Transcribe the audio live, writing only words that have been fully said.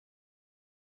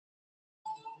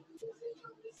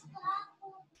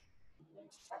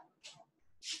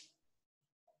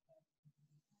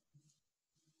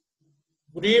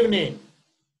Good evening.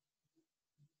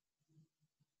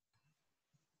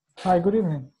 Hi, good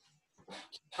evening.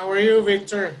 How are you,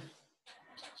 Victor?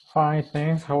 Fine,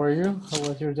 thanks. How are you? How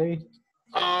was your day?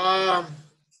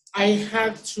 I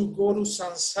had to go to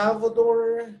San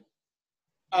Salvador.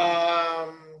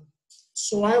 Um,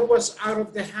 so I was out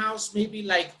of the house maybe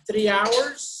like 3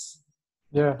 hours.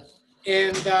 Yeah.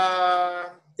 And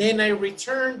then I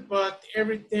returned, but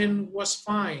everything was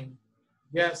fine.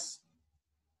 Yes.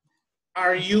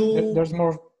 Are you? There's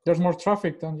more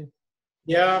traffic, don't you?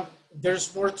 Yeah,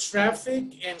 there's more traffic,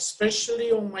 and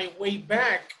especially on my way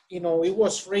back, it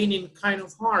was raining kind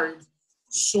of hard.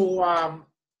 So, um,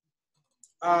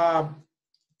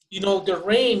 the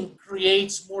rain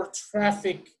creates more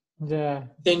traffic Yeah.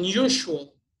 than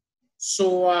usual. So,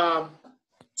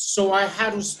 so I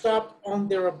had to stop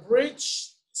under a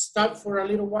bridge, stop for a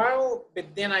little while, but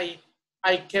then I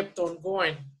kept on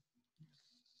going.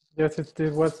 Yes,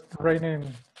 it was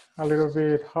raining a little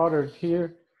bit harder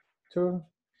here too.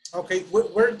 Okay,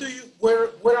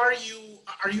 where are you?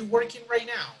 Are you working right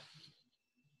now?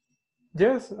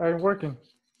 Yes, I'm working.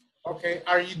 Okay,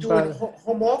 are you doing But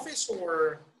home office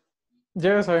or?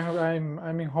 yes,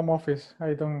 I'm in home office.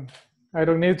 I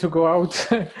don't need to go out.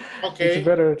 It's Okay,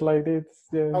 better like this.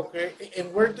 Yes. okay.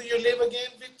 And where do you live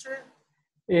again, Victor?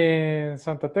 En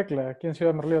Santa Tecla, aquí en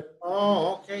Ciudad Merliot.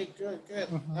 Oh, okay, good,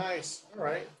 Mhm. nice. All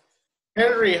right.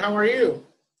 Henry, how are you?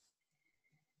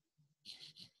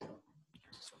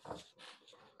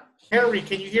 Henry,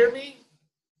 can you hear me?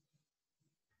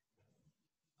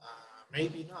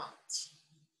 Maybe not.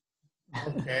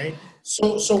 Okay.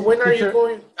 So when are you Teacher,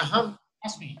 going?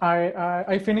 Ask me.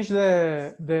 I finished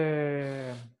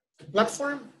The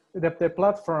platform? the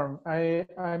platform. I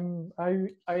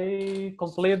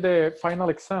complete the final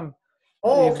exam.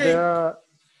 Oh, Is okay. there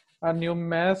a new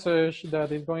message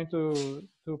that is going to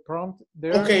prompt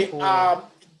there Okay. or?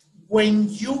 When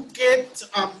you get,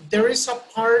 there is a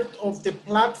part of the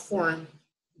platform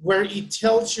where it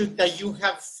tells you that you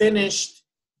have finished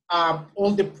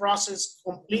all the process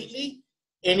completely,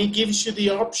 and it gives you the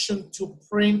option to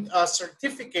print a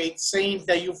certificate saying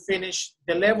that you finished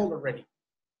the level already.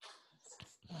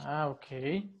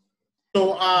 Okay.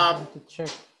 So, I need to check.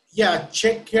 yeah,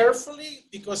 check carefully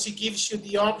because it gives you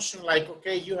the option like,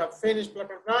 okay, you have finished, blah,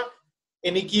 blah, blah.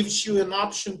 And it gives you an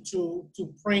option to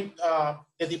print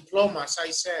the diploma, as I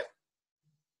said.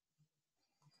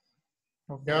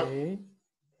 Okay. Yep.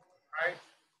 Right.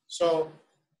 So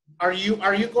are you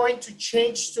going to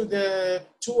change to the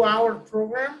 2-hour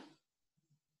program?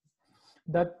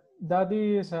 That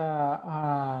is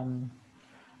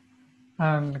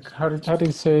and how do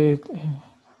you say it?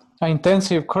 An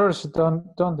intensive course, don't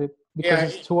it? Because Yeah,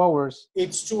 it's 2 hours.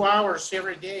 it's 2 hours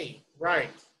every day. Right.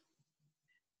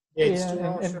 Yeah, it's Yeah, 2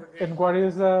 hours every day. and what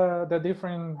is the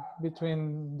difference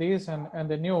between this and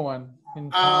the new one in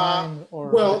Uh, time or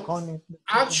the well, content?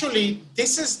 actually,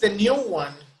 this is the new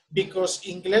one because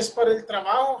Inglés para el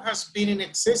Trabajo has been in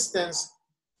existence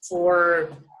for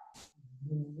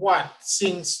what,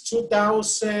 since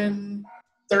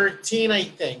 2013, I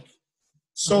think.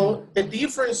 So the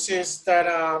difference is that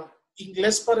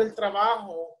Inglés para el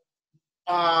Trabajo,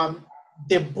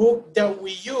 the book that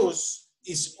we use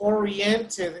is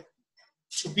oriented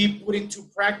to be put into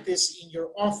practice in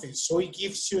your office. So it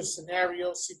gives you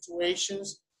scenarios,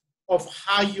 situations of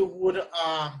how you would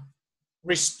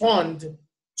respond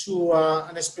to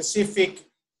a specific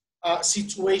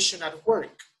situation at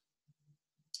work.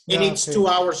 And Yeah, it's okay. 2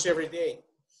 hours every day.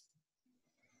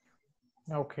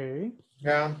 Okay.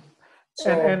 Yeah. So,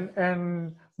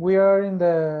 And we are in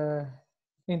the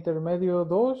intermedio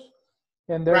dos,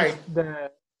 and there's right.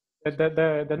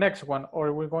 the next one,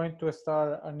 or we're going to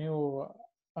start a No,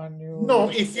 new.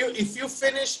 if you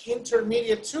finish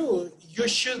intermediate 2, you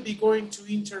should be going to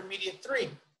intermediate 3.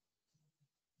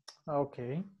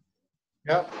 Okay.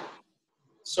 Yep.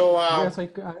 So Yes,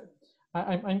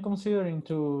 I'm considering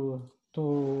to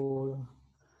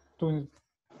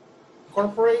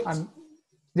incorporate. and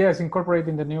yes, incorporate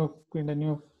in the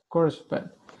new course,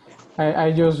 but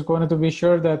I just wanted to be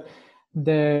sure that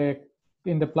the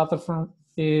in the platform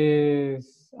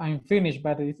is I'm finished,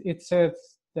 but it says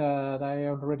that I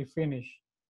already finished.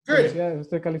 Good. Felicidades,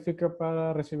 usted califica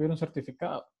para recibir un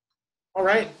certificado. All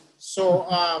right. So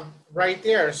right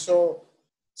there. So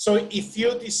if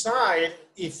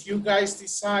you guys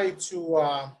decide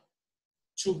to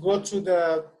go to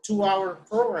the 2-hour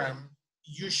program,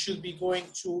 you should be going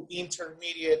to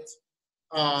intermediate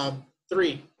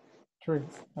 3. 3.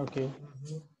 Okay.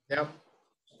 Yep.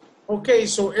 Okay,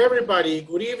 so everybody,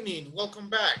 good evening. Welcome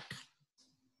back.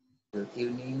 Good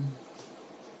evening.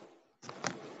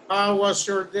 How was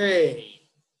your day?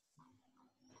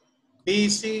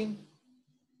 Busy?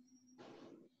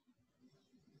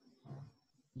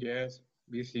 Yes,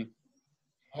 busy.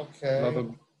 Okay.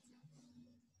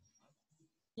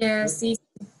 Yes,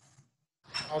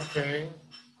 Okay.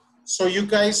 So you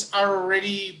guys are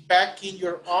already back in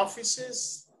your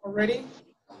offices already?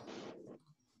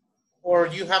 Or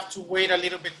you have to wait a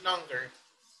little bit longer?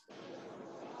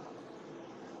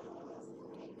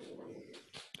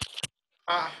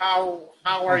 How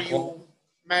are you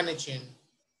managing?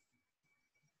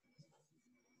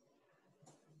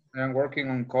 I'm working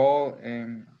on call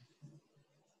and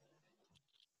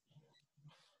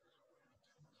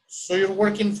So you're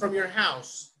working from your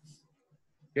house?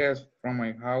 yes, from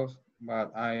my house,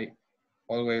 but I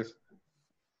always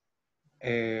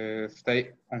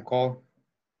stay on call.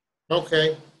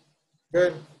 Okay,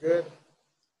 good, good.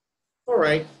 All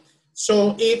right.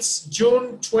 So it's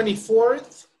June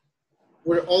 24th.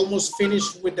 We're almost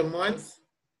finished with the month.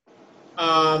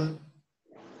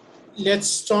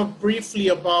 Let's talk briefly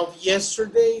about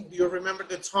yesterday. Do you remember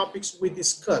the topics we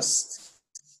discussed?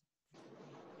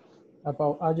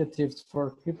 About adjectives for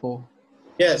people.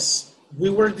 Yes, we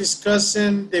were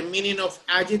discussing the meaning of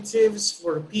adjectives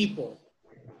for people.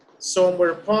 Some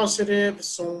were positive,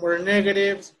 some were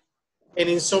negative, and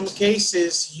in some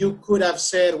cases, you could have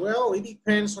said, well, it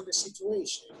depends on the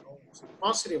situation, you know, is it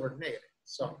positive or negative?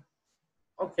 So,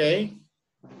 okay.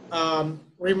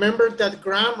 Remember that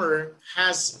grammar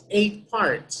has 8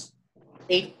 parts,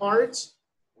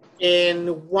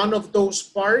 and one of those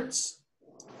parts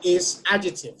is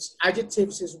adjectives.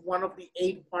 Adjectives is one of the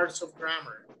 8 parts of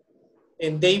grammar,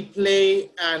 and they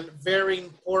play a very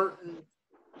important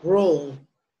role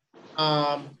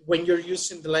when you're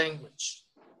using the language.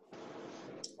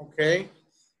 Okay.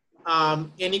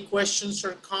 Any questions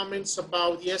or comments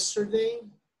about yesterday?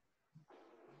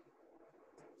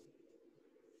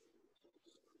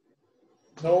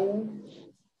 No?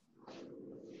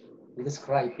 We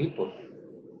describe people.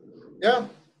 Yeah,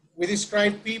 we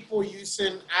describe people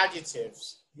using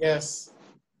adjectives. Yes.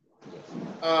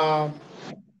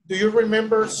 Do you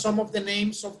remember some of the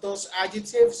names of those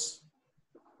adjectives?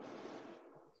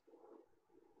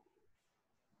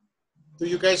 Do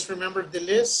you guys remember the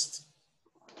list?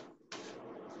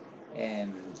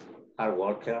 And hard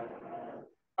worker.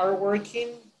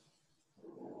 Hardworking.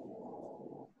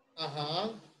 Uh-huh.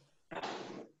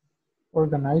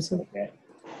 Organized. Okay.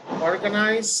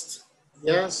 Organized.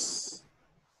 Yes.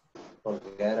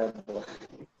 Forgettable.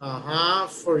 Uh-huh.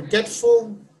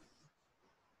 Forgetful.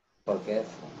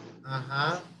 Forgetful.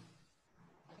 Uh-huh.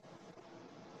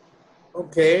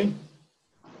 Okay.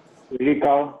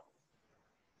 Critical.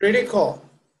 Critical.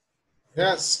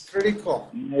 Yes, critical.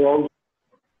 Generous.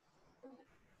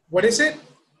 What is it?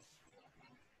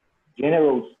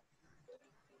 Generous.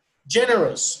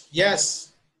 Generous.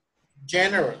 Yes.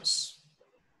 Generous.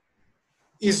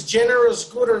 Is generous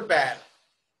good or bad?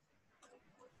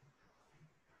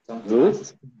 Sometimes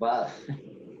it's bad.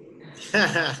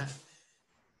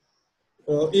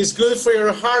 Well, it's good for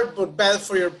your heart, but bad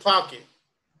for your pocket.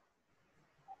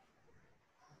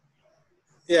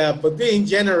 Yeah, but being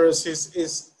generous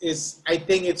is I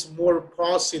think it's more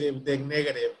positive than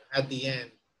negative at the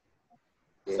end.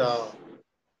 Yes. So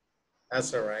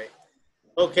that's all right.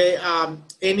 Okay,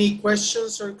 any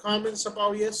questions or comments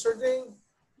about yesterday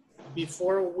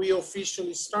before we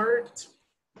officially start?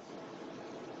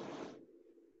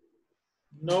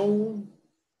 No?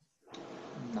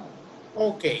 No.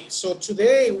 Okay, so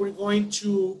today we're going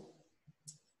to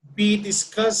be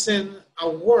discussing a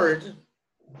word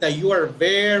that you are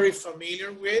very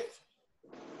familiar with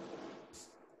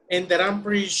and that I'm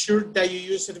pretty sure that you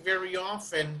use it very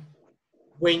often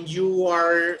when you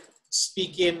are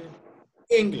speaking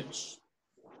English.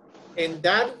 And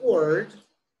that word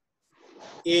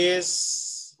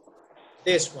is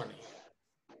this one here,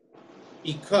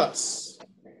 because.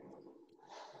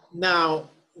 Now,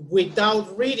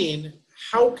 without reading,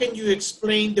 how can you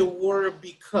explain the word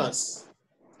because?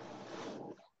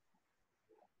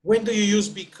 When do you use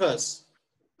because?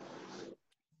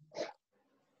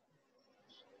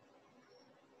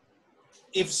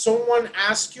 If someone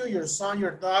asks you, your son,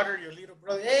 your daughter, your little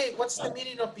brother, hey, what's the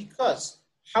meaning of because?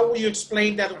 How will you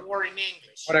explain that word in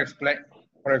English? For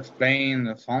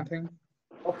explain something.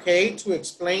 Okay, to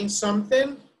explain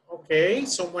something. Okay,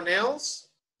 someone else?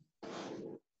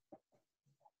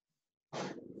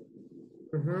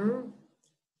 Mm-hmm.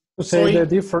 To say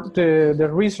the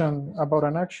reason about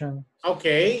an action.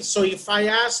 Okay, so if I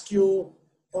ask you,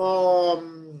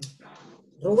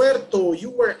 Roberto, you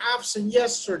were absent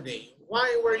yesterday.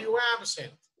 Why were you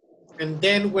absent? And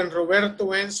then when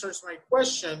Roberto answers my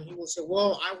question, he will say,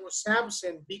 well, I was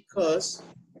absent because,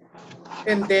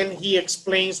 and then he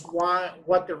explains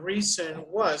what the reason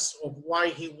was of why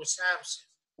he was absent.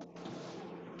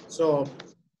 So,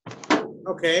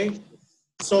 okay.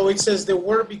 So it says the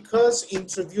word because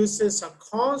introduces a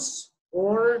cause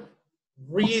or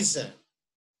reason.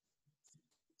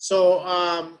 So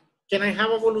can I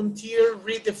have a volunteer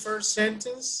read the first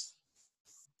sentence?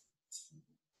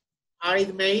 I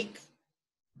make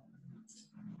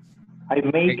I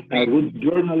make a good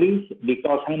journalist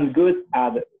because I'm good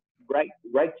at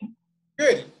writing.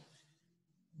 Good.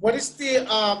 What is the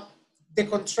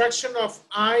contraction of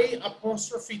I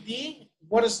apostrophe D?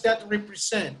 What does that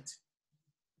represent?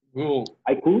 Cool.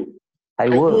 I could. I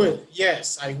would.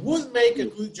 Yes, I would make a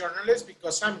good journalist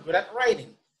because I'm good at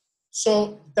writing.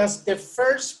 So does the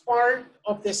first part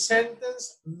of the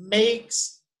sentence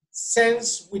makes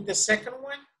sense with the second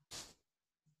one?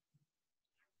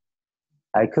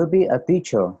 I could be a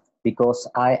teacher because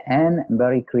I am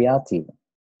very creative.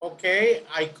 Okay,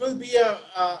 I could be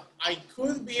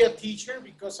a teacher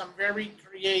because I'm very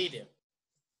creative.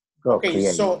 Okay,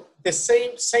 so the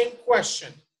same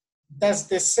question. Does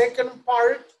the second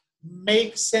part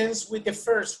make sense with the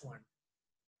first one?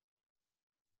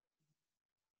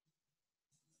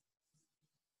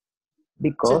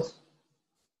 Because?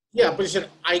 Yeah, but you said,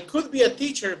 I could be a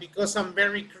teacher because I'm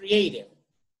very creative.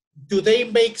 Do they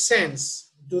make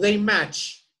sense? Do they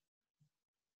match?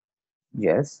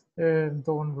 Yes.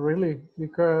 Don't really,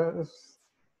 because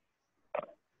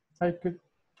I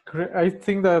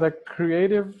think that a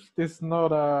creative is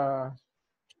not a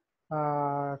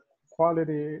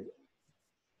quality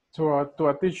to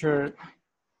a teacher.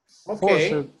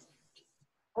 Okay.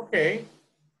 Okay.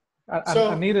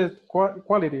 A needed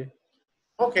quality.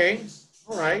 Okay.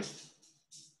 All right.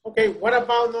 Okay. What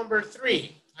about number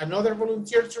 3? Another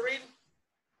volunteer to read?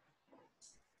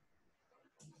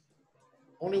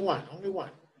 Only one. Only one.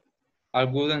 I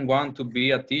wouldn't want to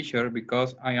be a teacher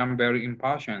because I am very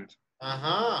impatient.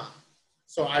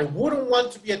 So I wouldn't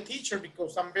want to be a teacher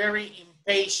because I'm very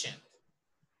impatient.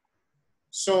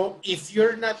 So if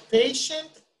you're not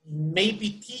patient, maybe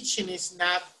teaching is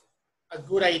not a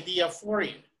good idea for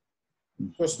you.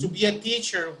 Because to be a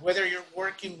teacher, whether you're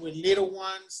working with little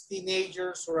ones,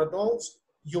 teenagers, or adults,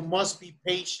 you must be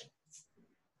patient,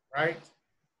 right?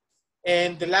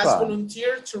 And the last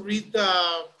volunteer to read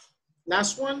the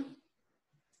last one.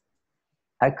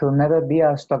 I could never be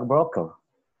a stockbroker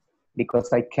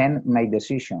because I can't make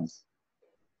decisions.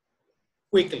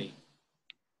 Quickly.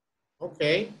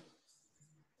 Okay.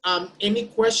 Any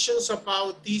questions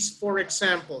about these 4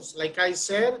 examples? Like I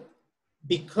said,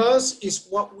 because is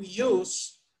what we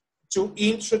use to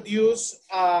introduce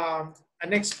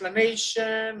an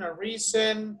explanation, a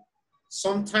reason,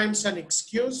 sometimes an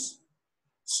excuse.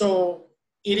 So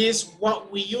it is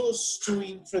what we use to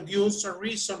introduce a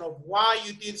reason of why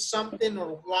you did something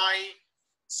or why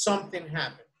something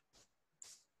happened.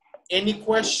 Any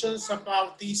questions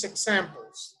about these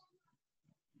examples?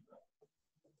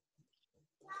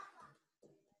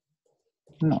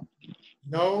 No.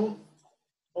 No?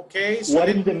 Okay. So what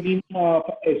is the meaning of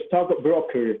a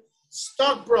stockbroker?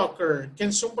 Stockbroker.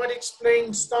 Can somebody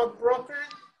explain stockbroker?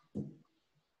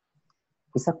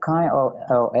 It's a kind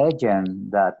of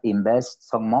agent that invests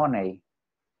some money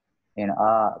in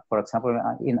for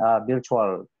example, in a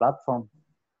virtual platform.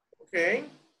 Okay.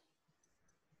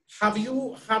 Have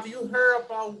you heard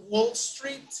about Wall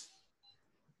Street?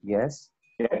 Yes.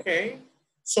 Okay.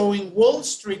 So in Wall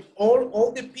Street,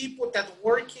 all the people that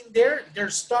work in there, they're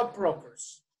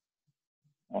stockbrokers.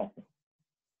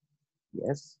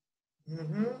 Yes.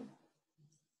 Mm-hmm.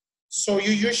 So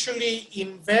you usually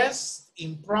invest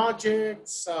in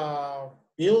projects,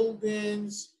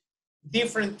 buildings,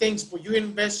 different things, but you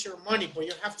invest your money, but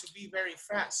you have to be very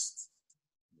fast.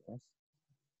 Yes.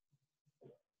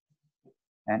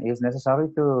 And it's necessary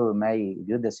to make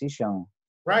good decision.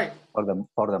 Right.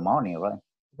 For the money, right?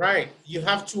 Right. You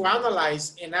have to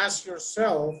analyze and ask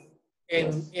yourself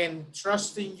and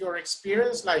trust in your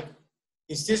experience, like,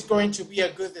 is this going to be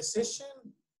a good decision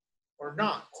or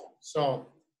not? So,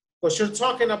 because you're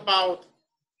talking about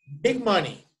big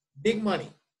money, big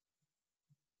money.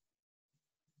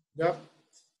 Yep.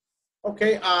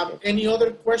 Okay. Any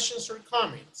other questions or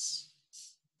comments?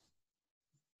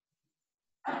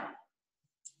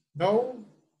 No?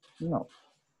 No.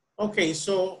 Okay,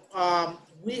 so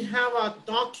we have a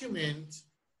document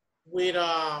with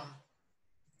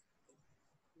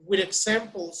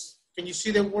examples. Can you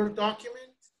see the Word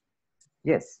document?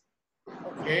 Yes.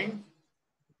 Okay.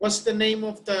 What's the name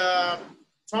of the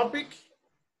topic?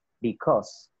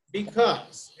 Because.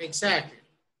 Because, exactly.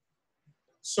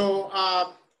 So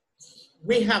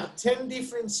we have 10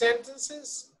 different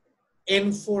sentences,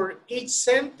 and for each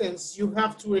sentence, you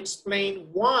have to explain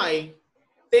why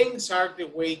things are the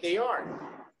way they are.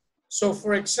 So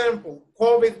for example,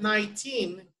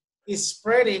 COVID-19 is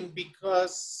spreading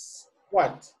because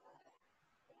what?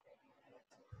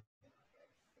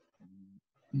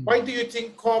 Why do you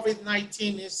think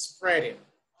COVID-19 is spreading?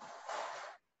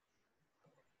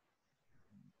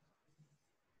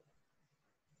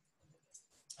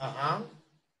 Uh-huh.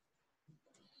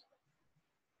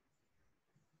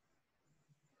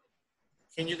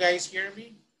 Can you guys hear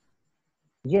me?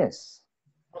 Yes.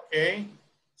 Okay.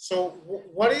 So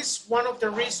what is one of the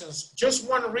reasons, just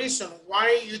one reason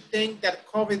why you think that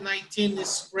COVID-19 is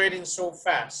spreading so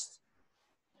fast?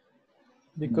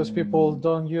 Because people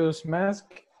don't use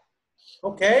masks.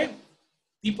 Okay.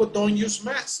 People don't use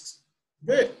masks.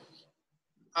 Good.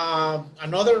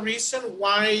 Another reason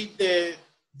why the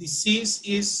disease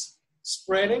is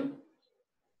spreading?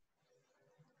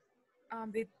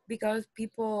 Because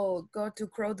people go to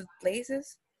crowded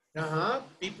places.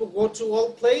 People go to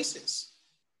all places.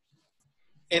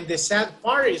 And the sad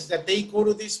part is that they go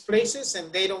to these places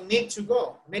and they don't need to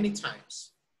go many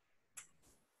times.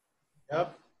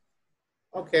 Yep.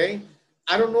 Okay.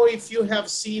 I don't know if you have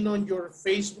seen on your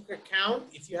Facebook account,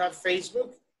 if you have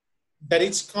Facebook, that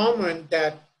it's common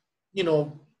that, you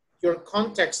know, your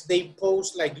contacts, they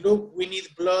post like, look, we need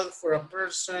blood for a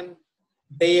person.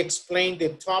 They explain the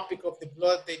topic of the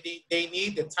blood that they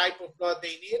need, the type of blood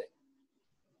they need.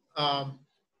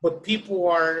 But people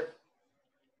are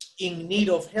in need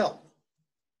of help.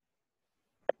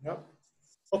 Yep.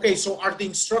 Okay, so are the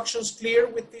instructions clear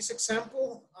with this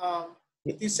example,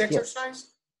 with this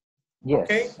exercise? Yes.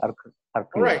 Okay. Are All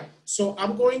clear. right, so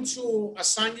I'm going to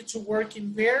assign you to work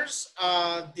in pairs,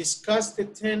 discuss the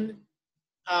 10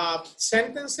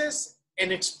 sentences,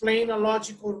 and explain a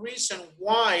logical reason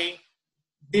why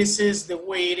this is the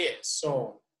way it is.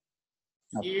 So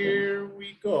Okay. here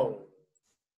we go.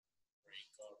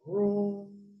 Breakout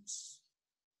rooms.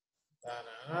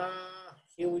 Ta-da.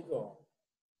 Here we go.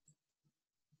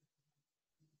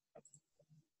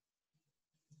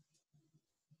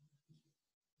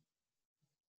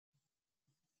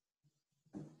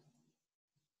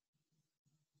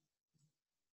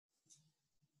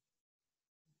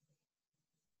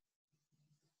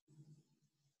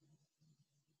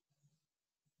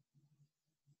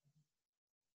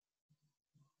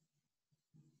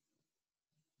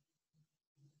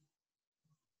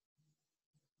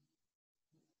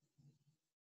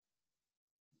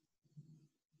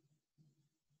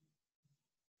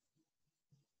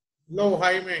 Hello,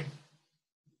 Jaime.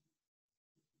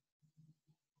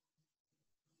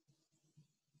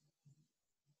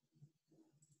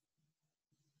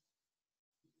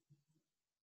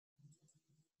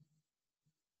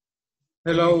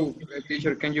 Hello,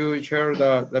 teacher. Can you share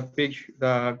the picture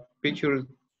to the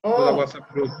Oh, WhatsApp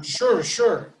group?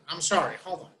 sure. I'm sorry,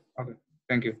 hold on. Okay,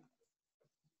 thank you.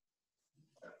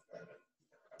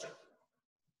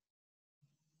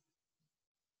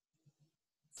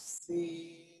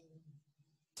 See.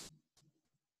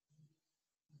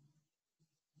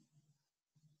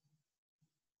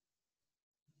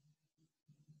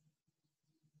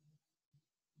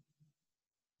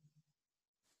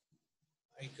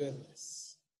 My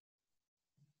goodness.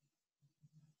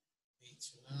 8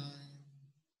 to 9.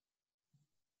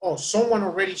 Oh, someone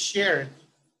already shared.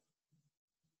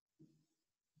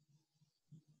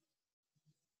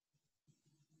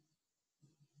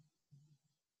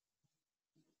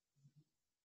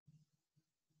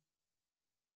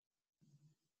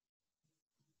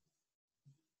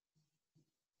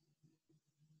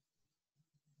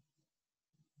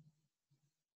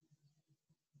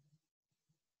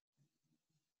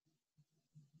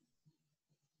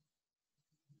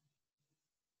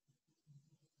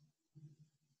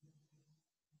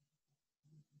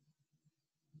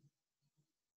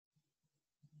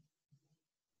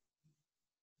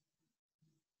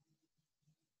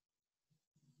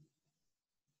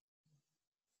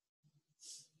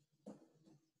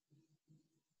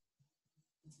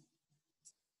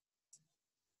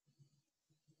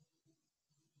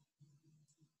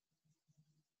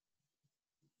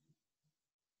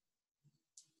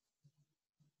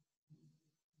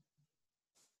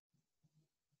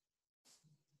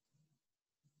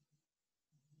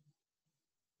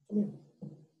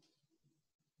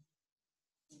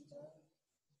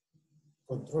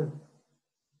 Control.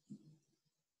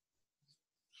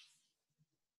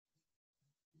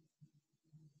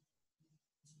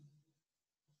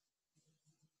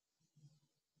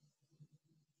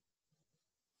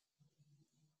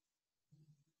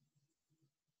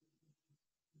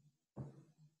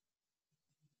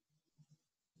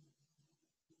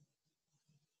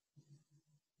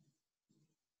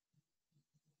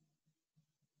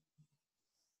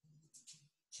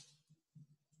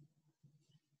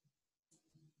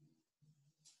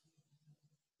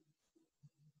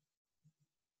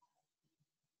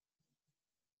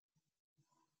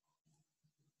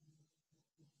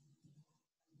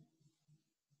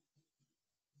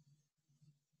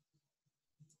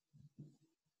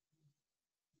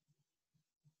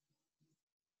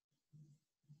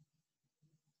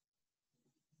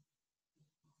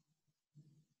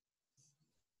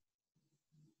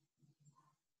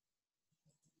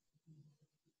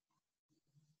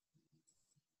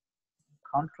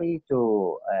 country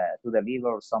to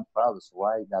deliver some products,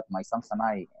 right? That my sons and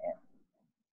I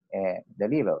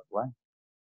deliver, right?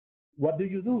 What do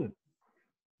you do?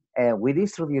 We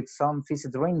distribute some fizzy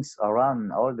drinks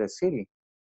around all the city.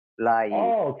 Like,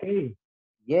 Oh, okay.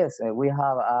 yes, we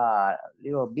have a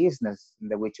little business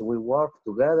in which we work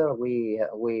together, we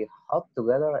help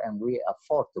together, and we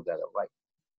afford together, right?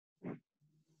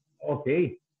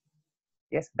 Okay.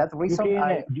 Yes, that You reason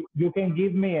can you can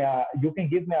give me a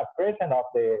present of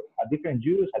a different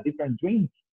juice, a different drink.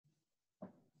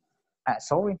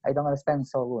 Sorry, I don't understand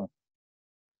so well.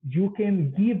 You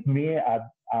can give me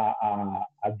a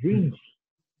drink.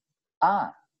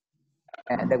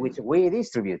 And which we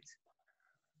distribute.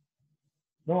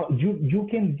 No, you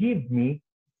can give me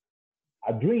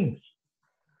a drink.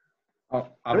 A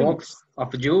box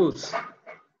of juice.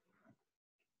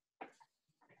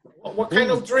 What kind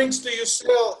of drinks do you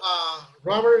sell,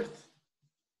 Robert?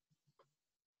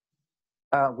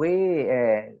 We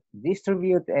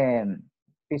distribute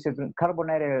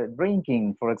carbonated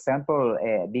drinking, for example,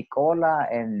 big cola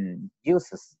and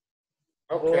juices.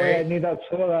 Okay. Oh, I need a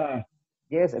soda.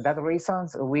 Yes, that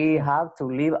reasons we have to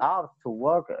leave out to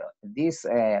work these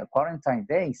quarantine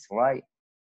days, right?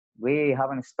 We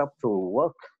haven't stopped to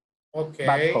work.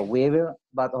 Okay.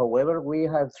 But however, we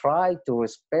have tried to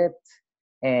respect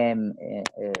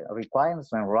requirements,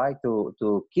 right,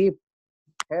 to keep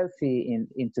healthy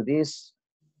into this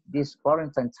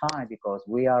quarantine time, because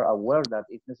we are aware that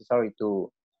it's necessary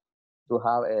to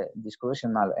have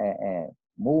discretional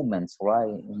movements, right,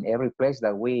 in every place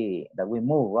that we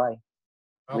move, right.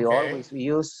 Okay. We always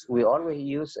use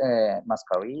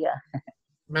mascarilla.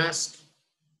 Mask.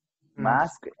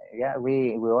 Mask. Yeah,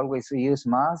 we always use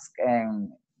mask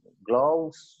and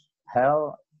gloves,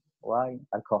 gel, right,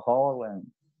 alcohol,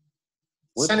 and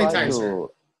we try to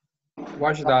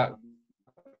Watch that.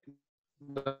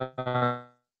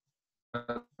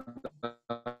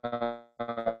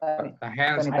 The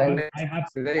hands. I have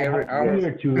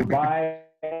here to buy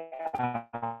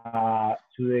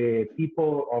to the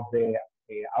people of the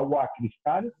agua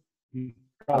cristal,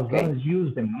 because don't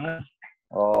use the mask.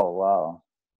 Oh, wow.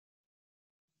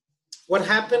 What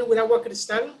happened with agua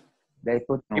cristal? They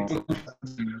put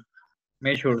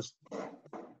measures.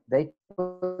 They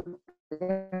put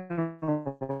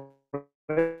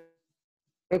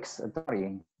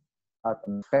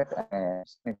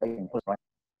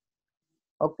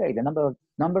okay, the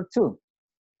number two.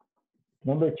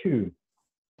 Number two.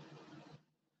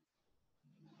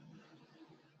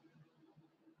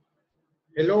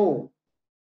 Hello.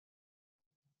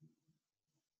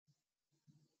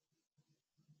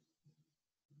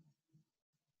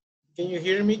 Can you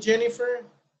hear me, Jennifer?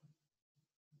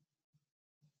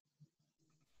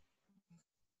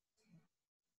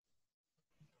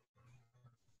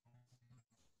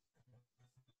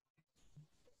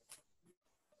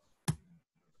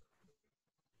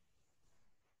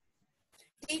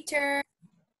 Teacher.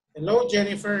 Hello,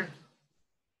 Jennifer.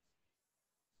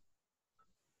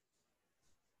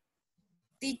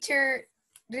 Teacher,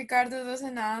 Ricardo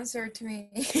doesn't answer to me.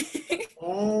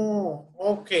 Oh,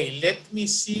 okay. Let me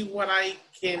see what I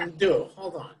can do.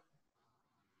 Hold on.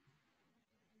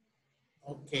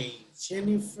 Okay,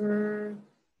 Jennifer.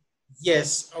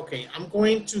 Yes, okay. I'm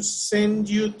going to send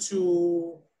you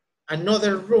to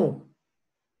another room.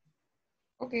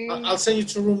 Okay. I'll send you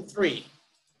to room 3.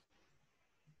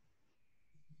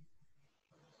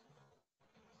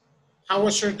 How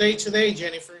was your day today,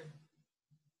 Jennifer?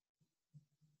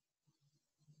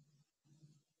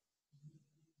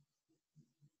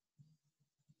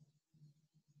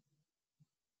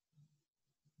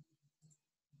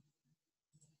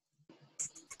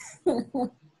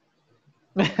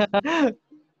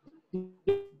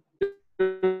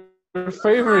 Your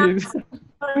favorite.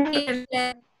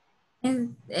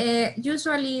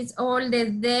 Usually it's all the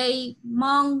day,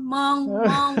 mom,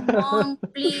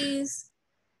 please,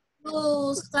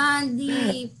 juice,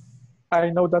 candy. I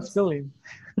know that feeling.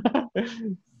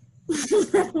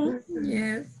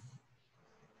 Yes.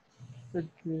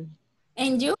 Okay.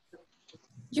 And you?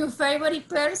 Your favorite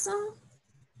person?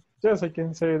 Yes, I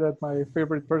can say that my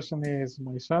favorite person is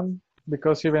my son,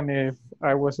 because even if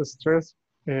I was stressed,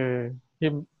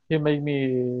 he made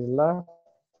me laugh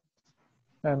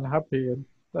and happy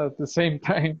at the same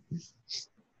time.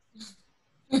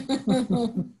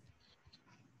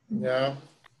 Yeah.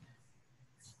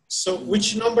 So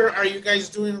which number are you guys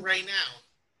doing right now?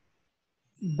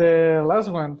 The last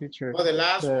one, teacher. Oh, the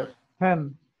last one.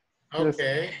 10.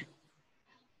 Okay. Yes.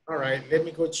 All right, let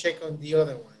me go check on the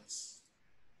other ones.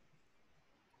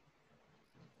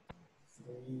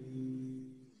 3,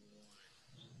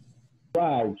 1.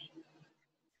 Right.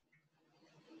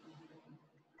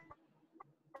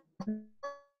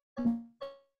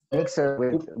 mix it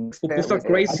with Pupusa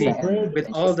crazy and with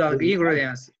all the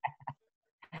ingredients.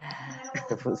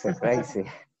 Pupusa crazy.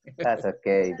 That's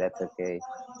okay. That's okay.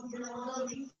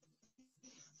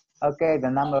 Okay, the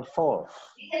number 4.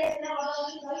 Can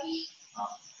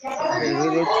you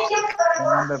read it? The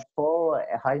number 4,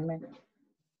 Jaime.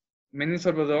 Many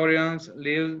Salvadorians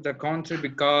leave the country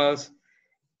because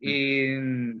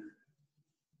in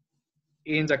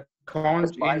the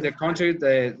country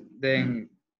they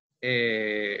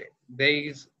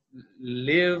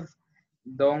live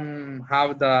don't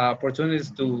have the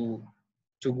opportunities to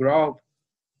grow.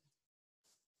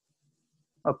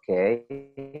 Okay.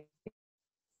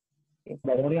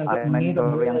 Salvadorians need more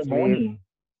Salvadorians live. money.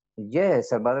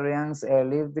 Yes, Salvadorians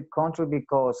leave the country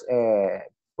because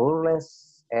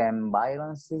poorness and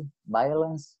violence,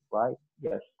 right?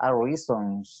 Yes. Are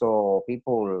reasons so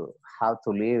people have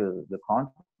to leave the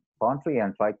country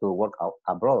and try to work out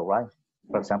abroad, right?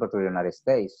 For example, to the United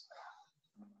States.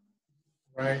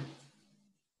 Right.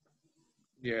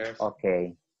 Yes.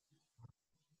 Okay.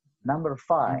 Number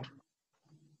 5.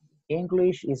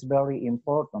 English is very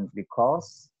important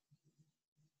because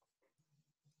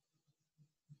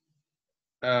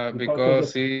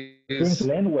Because French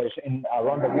language in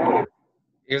around the world.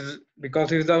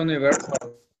 because it's the universal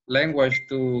language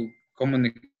to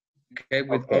communicate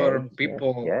with other okay,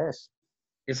 people. yes.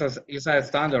 It's a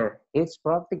standard. It's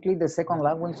practically the second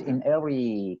language in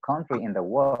every country in the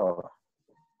world,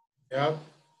 Yeah.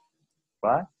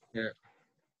 right? Yeah.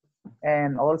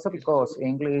 And also because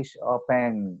English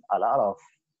open a lot of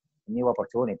new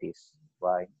opportunities,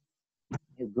 right?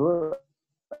 Good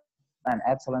and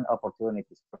excellent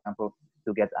opportunities, for example,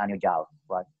 to get a new job,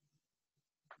 right?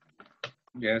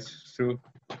 Yes, true.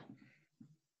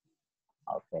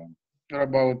 Okay. What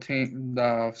about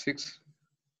the 6?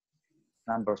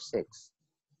 Number 6.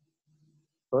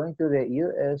 Going to the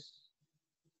US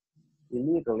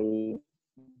illegally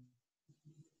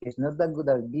is not a good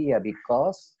idea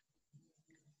because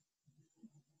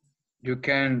You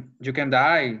can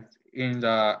die in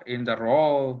the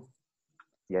road.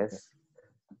 yes,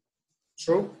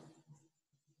 True.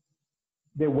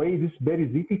 The way is very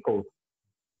difficult.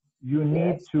 You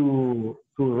need yes, to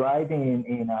ride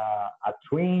in a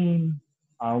train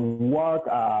and walk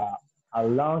a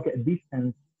long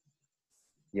distance.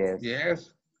 yes,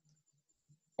 Yes.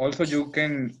 Also, you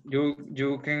can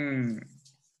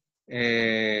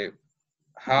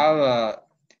have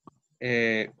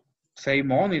save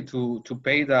money to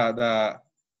pay the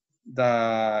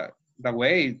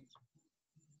way.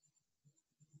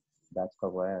 that's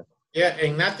correct. Yeah,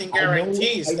 and nothing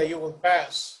guarantees that you will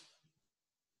pass.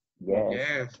 Yes.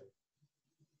 Yes.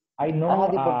 I I know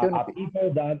had the opportunity.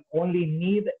 people that only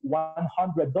need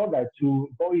 $100 to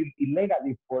go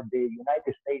illegally for the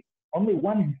United States. Only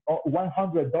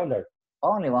 $100.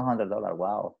 Only $100.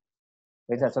 Wow.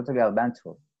 It's a totally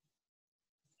adventure.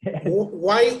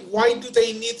 Why do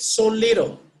they need so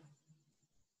little?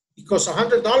 Because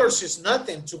 $100 is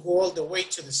nothing to go all the way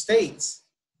to the States.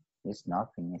 It's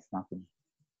nothing. It's nothing.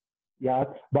 Yeah,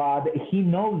 but he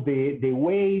knows the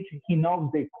ways, he knows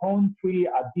the country,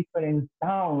 different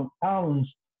towns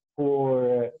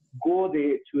for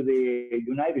to the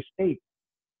United States.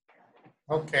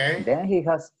 Okay. Then he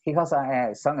has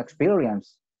some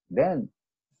experience. Then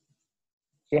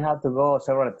he had to go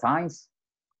several times,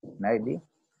 maybe.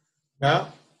 Yeah.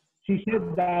 She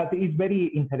said that it's very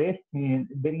interesting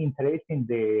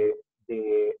the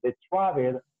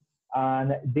travel, and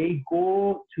they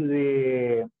go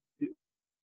to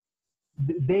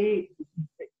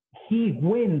he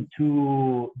went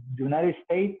to the United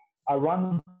States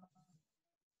around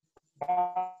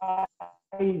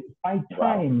five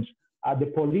times. The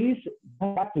police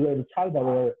come back to El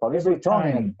Salvador Police every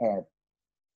returning time.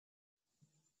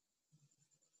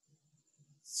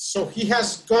 So he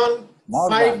has gone More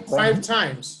five than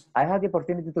times. I had the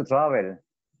opportunity to travel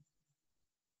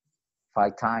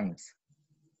 5 times.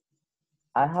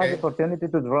 I had the opportunity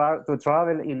to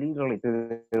travel illegally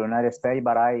to the United States,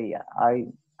 but I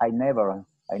never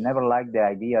liked the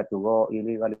idea to go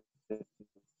illegally to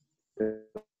the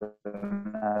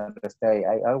United States.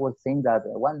 I always think that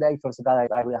one day, first God,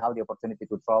 I will have the opportunity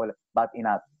to travel, but in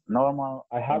a normal,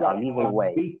 in a legal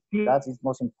way. That is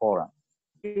most important.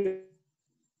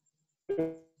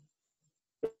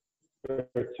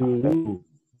 To do.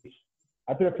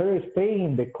 I prefer stay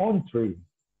in the country.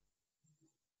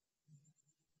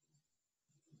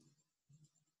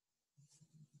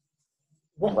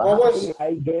 What was?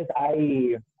 I guess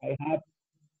I have.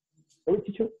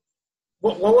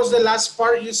 What was the last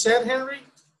part you said, Henry?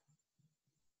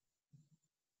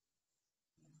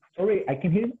 Sorry, I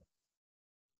can hear you.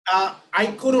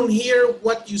 I couldn't hear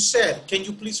what you said. Can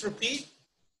you please repeat?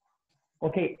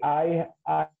 Okay, I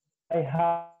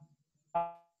have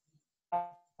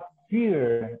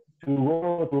fear to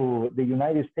go to the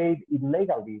United States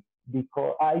illegally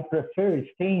because I prefer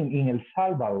staying in El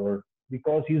Salvador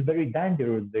because it's very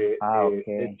dangerous the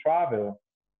travel.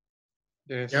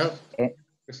 Yes, Yep.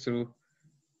 it's true.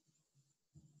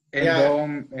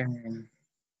 Yeah.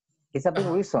 It's a big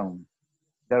reason.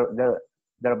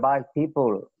 Thereby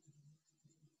people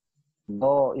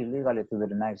go illegally to the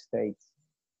United States.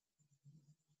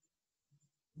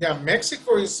 Yeah,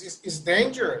 Mexico is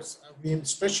dangerous. I mean,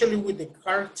 especially with the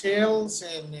cartels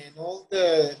and all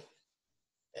the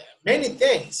many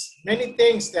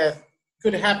things that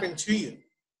could happen to you.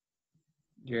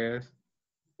 Yes.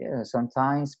 Yeah,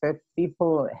 sometimes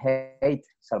people hate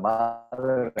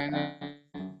Salvador.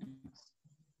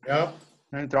 Yep.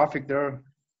 And traffic there.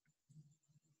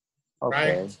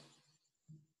 Okay. Right.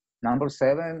 Number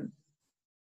 7,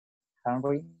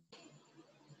 Henry.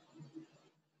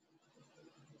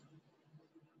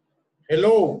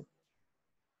 Hello.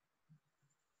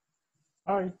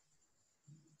 Hi.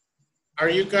 Are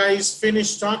you guys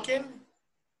finished talking?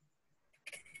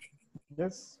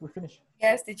 Yes, we finished.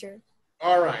 Yes, teacher.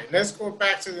 All right, let's go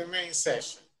back to the main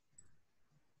session.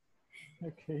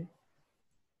 Okay.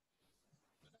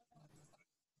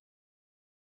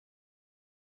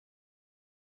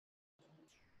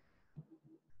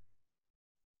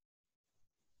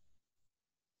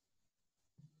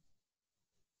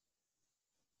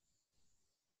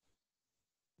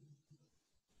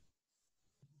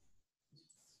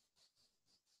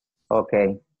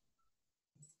 Okay.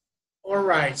 All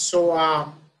right,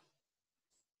 so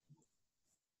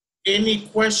any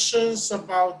questions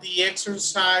about the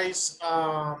exercise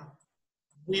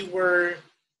we were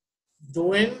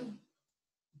doing?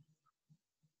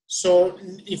 So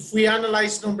if we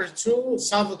analyze number 2,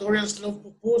 Salvadorians love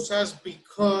pupusas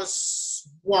because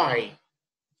why?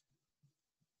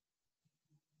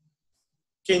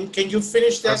 Can you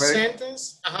finish that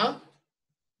sentence?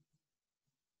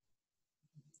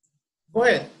 Go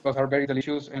ahead. Those are very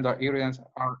delicious and the ingredients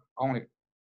are only.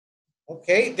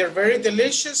 Okay, they're very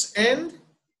delicious and?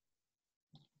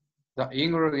 The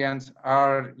ingredients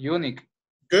are unique.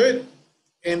 Good.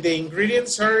 And the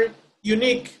ingredients are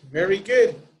unique. Very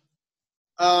good.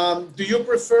 Do you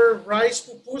prefer rice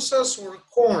pupusas or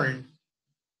corn?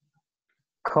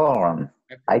 Corn.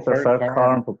 I prefer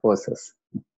corn pupusas.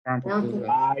 Corn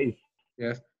Nice.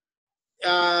 Yes.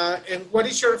 And what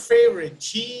is your favorite?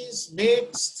 Cheese,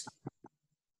 mixed,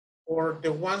 or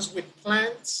the ones with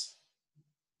plants?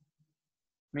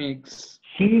 Mix.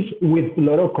 Cheese with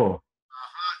loroco.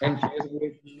 And cheese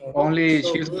with, only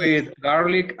so cheese good. with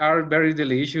garlic are very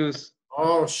delicious.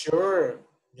 Oh, sure.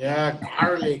 Yeah,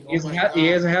 garlic. Oh my God.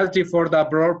 It's healthy for the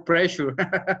blood pressure.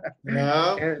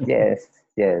 Yeah. Yes,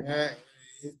 yes.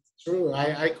 It's true.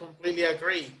 I completely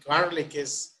agree. Garlic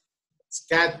it's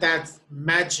got that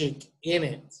magic in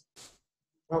it.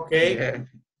 Okay. Yeah.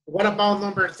 What about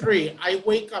number 3? I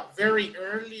wake up very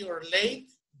early or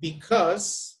late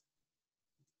because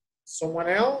someone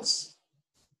else.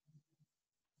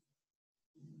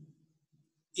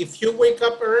 If you wake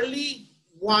up early,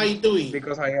 why do it?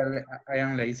 Because I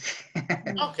am lazy.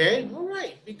 Okay, all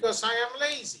right. Because I am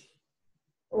lazy.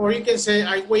 Or you can say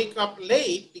I wake up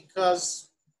late because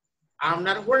I'm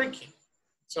not working.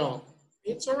 So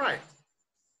it's all right.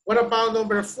 What about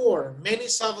number 4? Many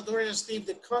Salvadorians leave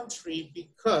the country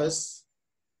because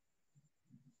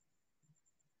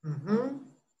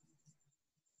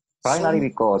Primarily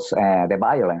because the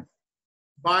violence.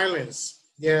 Violence.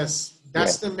 Yes,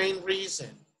 that's the main reason.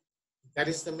 That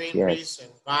is the main reason,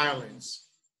 violence.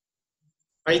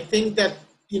 I think that,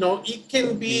 you know, it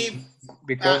can be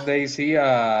because they see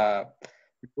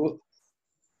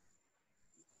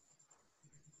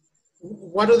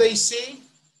what do they see?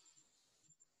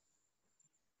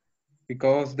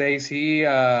 Because they see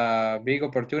a big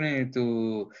opportunity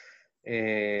to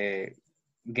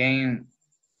gain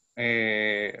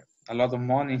a lot of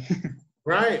money.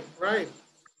 Right, right.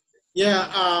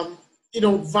 Yeah, you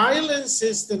know, violence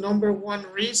is the number 1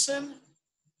 reason.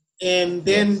 And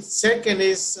then second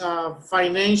is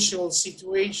financial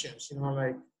situations, you know,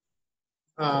 like,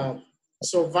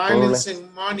 so violence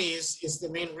and money is the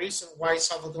main reason why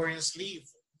Salvadorians leave.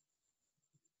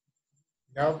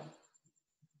 Yep.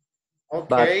 Okay.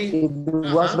 But it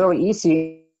was very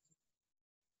easy.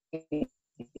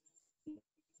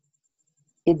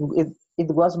 It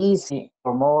was easy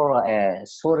or more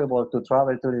suitable to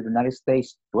travel to the United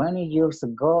States 20 years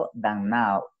ago than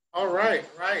now. All right,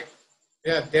 right.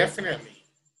 Yeah, definitely.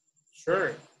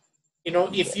 Sure. You know,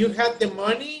 if you had the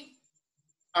money,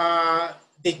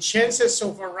 the chances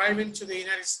of arriving to the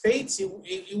United States,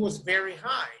 it was very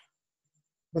high.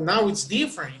 But now it's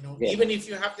different, you know. Yes. Even if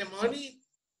you have the money,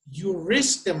 you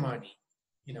risk the money,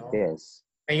 you know. Yes.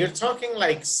 And you're talking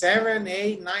like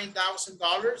 $7,000, $8,000,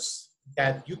 $9,000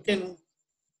 that you can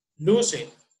lose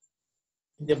it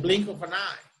in the blink of an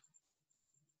eye.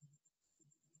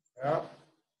 Yeah.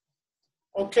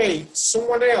 Okay,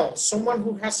 someone else, someone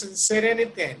who hasn't said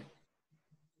anything.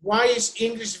 Why is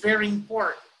English very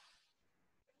important?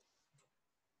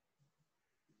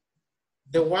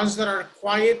 The ones that are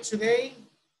quiet today,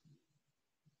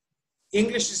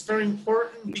 English is very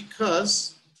important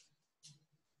because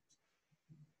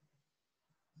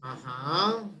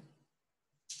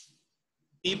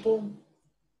people,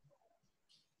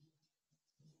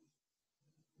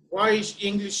 why is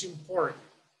English important?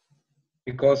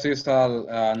 Because it's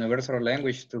a universal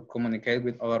language to communicate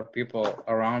with other people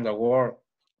around the world.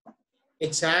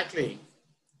 Exactly.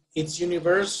 It's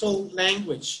universal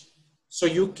language. So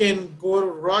you can go to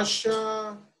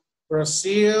Russia,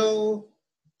 Brazil,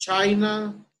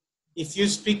 China. If you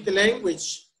speak the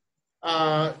language,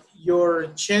 your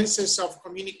chances of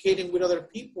communicating with other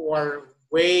people are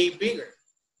way bigger.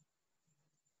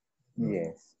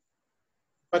 Yes.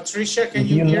 Patricia, can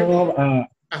If you you hear me?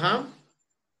 know,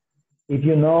 if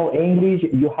you know English,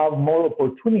 you have more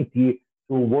opportunity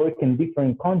to work in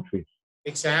different countries.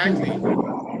 Exactly.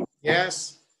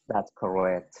 Yes. That's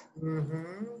correct. All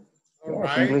Yes,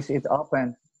 right. English is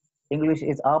open. English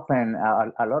is open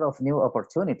a lot of new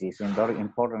opportunities and very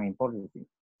important opportunities.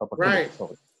 Right.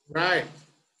 Sorry. Right.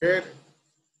 Good.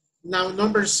 Now,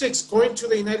 number 6, going to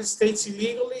the United States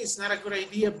illegally is not a good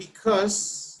idea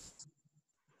because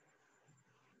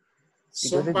It's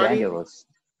somebody, dangerous.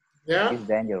 yeah. It's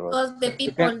dangerous. Because the You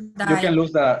people can die.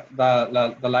 lose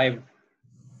the life.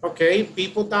 Okay,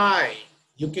 people die.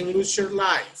 You can lose your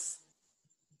life.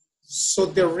 So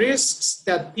the risks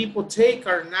that people take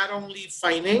are not only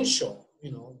financial,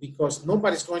 you know, because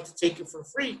nobody's going to take it for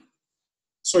free.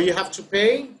 So you have to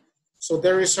pay. So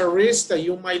there is a risk that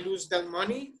you might lose that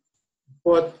money.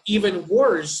 But even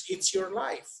worse, it's your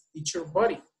life. It's your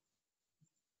body.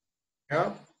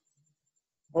 Yeah.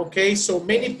 Okay, so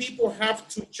many people have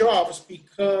 2 jobs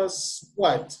because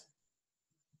what?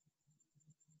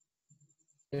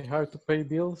 They have to pay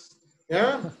bills.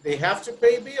 Yeah, they have to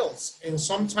pay bills. And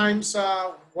sometimes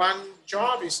one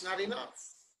job is not enough.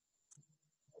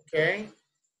 Okay.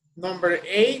 Number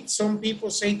 8, some people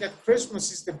say that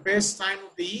Christmas is the best time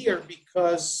of the year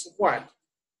because what?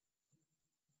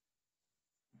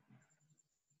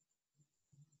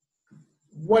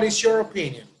 What is your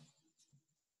opinion?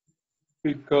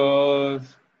 Because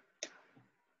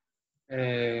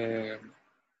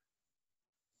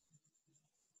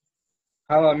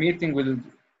have a meeting with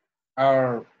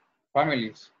our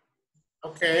families.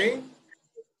 Okay.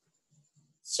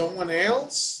 Someone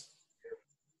else?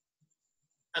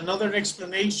 Another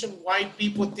explanation why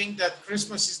people think that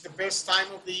Christmas is the best time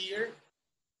of the year?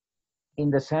 In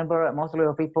December, most of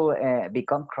the people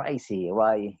become crazy.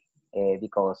 Why?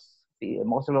 Because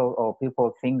most of the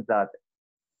people think that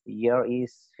year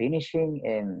is finishing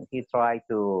and he try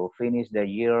to finish the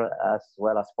year as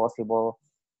well as possible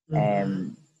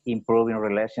and improving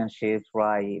relationships,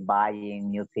 right?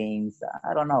 Buying new things.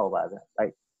 I don't know, but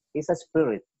like it's a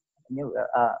spirit, new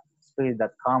spirit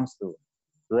that comes to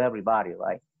everybody,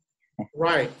 right?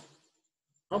 Right.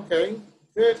 Okay,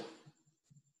 good.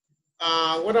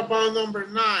 What about number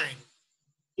 9?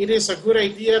 It is a good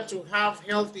idea to have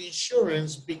health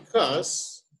insurance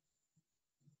because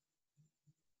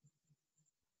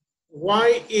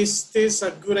why is this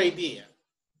a good idea?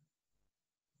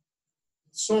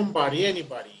 Somebody,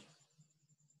 anybody?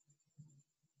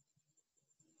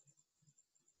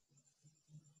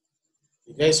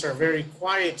 You guys are very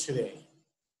quiet today.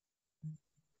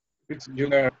 It's you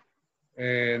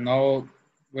know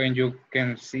when you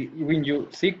can see when you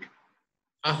sick.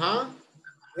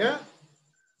 Yeah.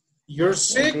 You're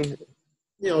sick.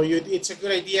 You know, it's a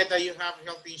good idea that you have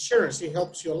health insurance. It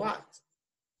helps you a lot.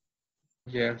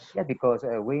 Yes. Yeah, because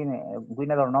we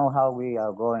never know how we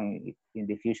are going in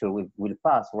the future will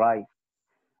pass, right?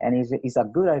 And it's a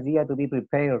good idea to be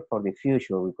prepared for the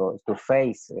future because to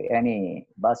face any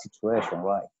bad situation,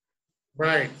 right?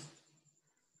 Right.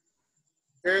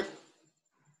 Good.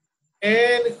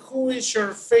 And who is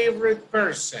your favorite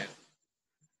person?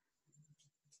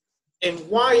 And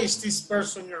why is this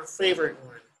person your favorite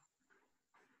one?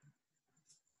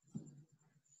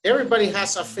 Everybody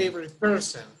has a favorite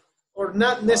person, or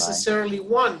not necessarily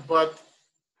one, but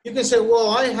you can say, well,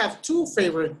 I have 2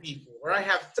 favorite people, or I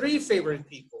have 3 favorite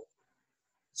people.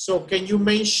 So can you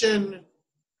mention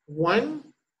one?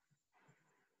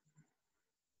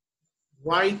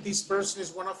 Why this person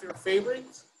is one of your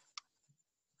favorites?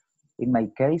 In my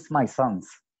case, my sons.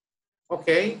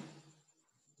 Okay,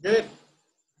 good.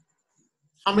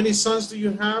 How many sons do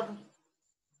you have,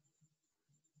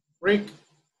 Rick?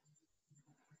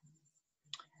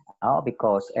 Oh,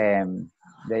 because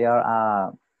they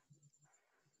are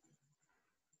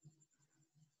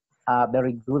a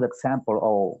very good example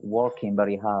of working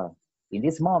very hard. In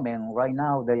this moment, right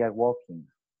now, they are working.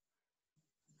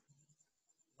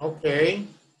 Okay,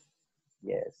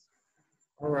 Yes.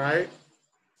 all right.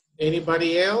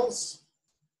 Anybody else?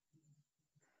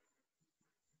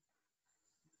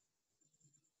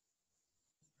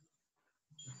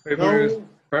 Favorite No?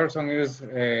 person is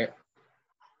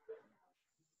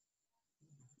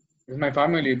my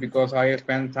family because I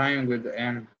spend time with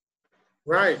them.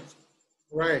 Right,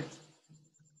 right.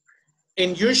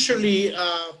 And usually,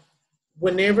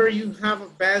 whenever you have a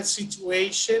bad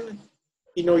situation,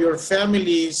 you know, your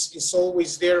family is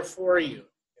always there for you.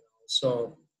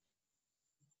 So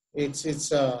there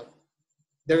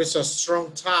is a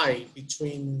strong tie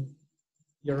between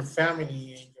your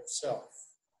family and yourself.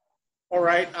 All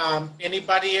right.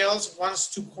 Anybody else wants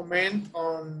to comment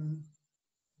on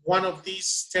one of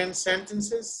these 10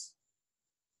 sentences?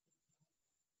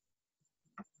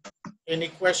 Any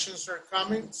questions or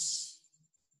comments?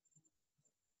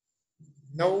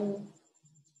 No?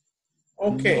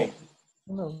 Okay.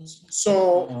 No.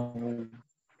 So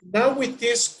now with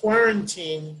this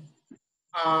quarantine,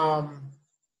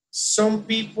 some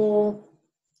people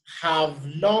have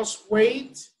lost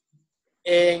weight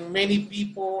and many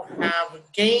people have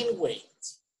gained weight.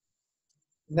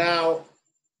 Now,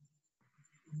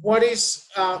 what is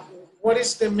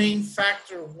the main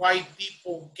factor why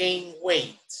people gain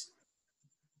weight?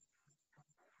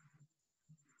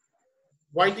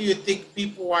 Why do you think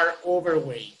people are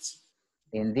overweight?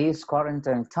 In this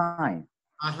quarantine time,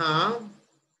 Uh-huh.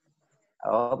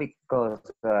 oh, because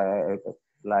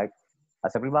like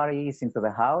as everybody is into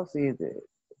the house,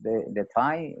 the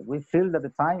time we feel that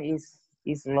the time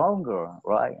is longer,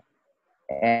 right?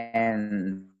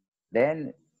 And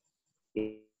then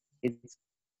it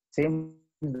seems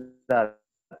that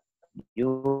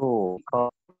you become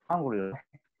hungry.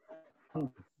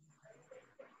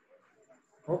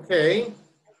 Okay.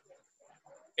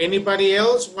 Anybody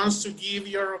else wants to give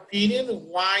your opinion?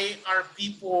 Why are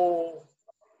people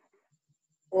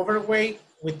overweight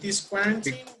with this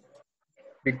quarantine?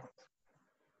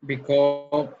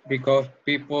 Because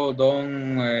people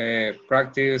don't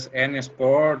practice any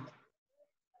sport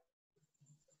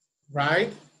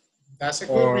Right? That's a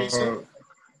good reason.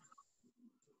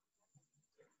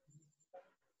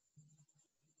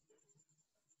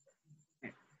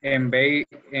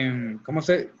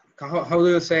 or how do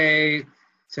you say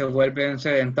se vuelven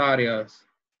sedentarias?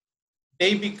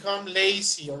 They become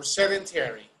lazy or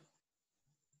sedentary.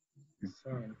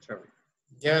 Sedentary.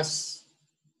 Yes.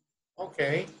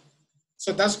 Okay.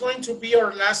 So that's going to be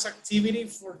our last activity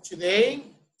for today.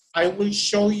 I will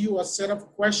show you a set of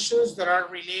questions that are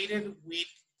related with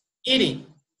eating.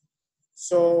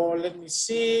 So let me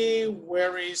see,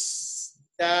 where is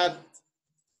that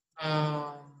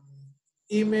um,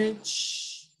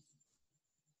 image?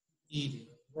 Eating,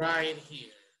 right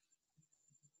here.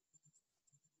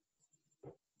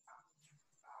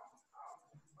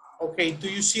 Okay, do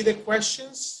you see the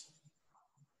questions?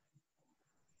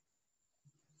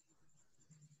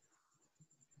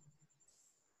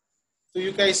 Do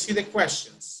you guys see the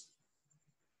questions?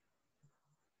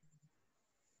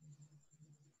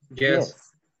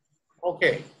 Yes.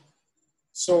 Okay,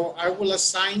 so I will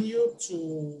assign you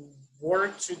to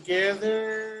work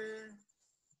together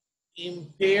in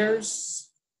pairs.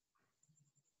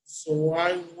 So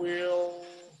I will,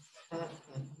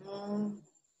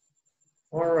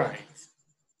 all right.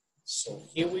 So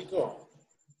here we go.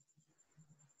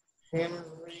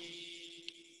 Henry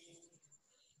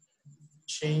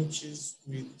changes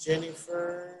with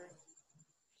Jennifer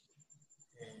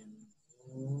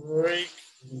and Rick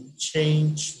will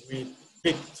change with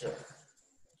Victor.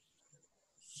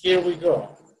 Here we go.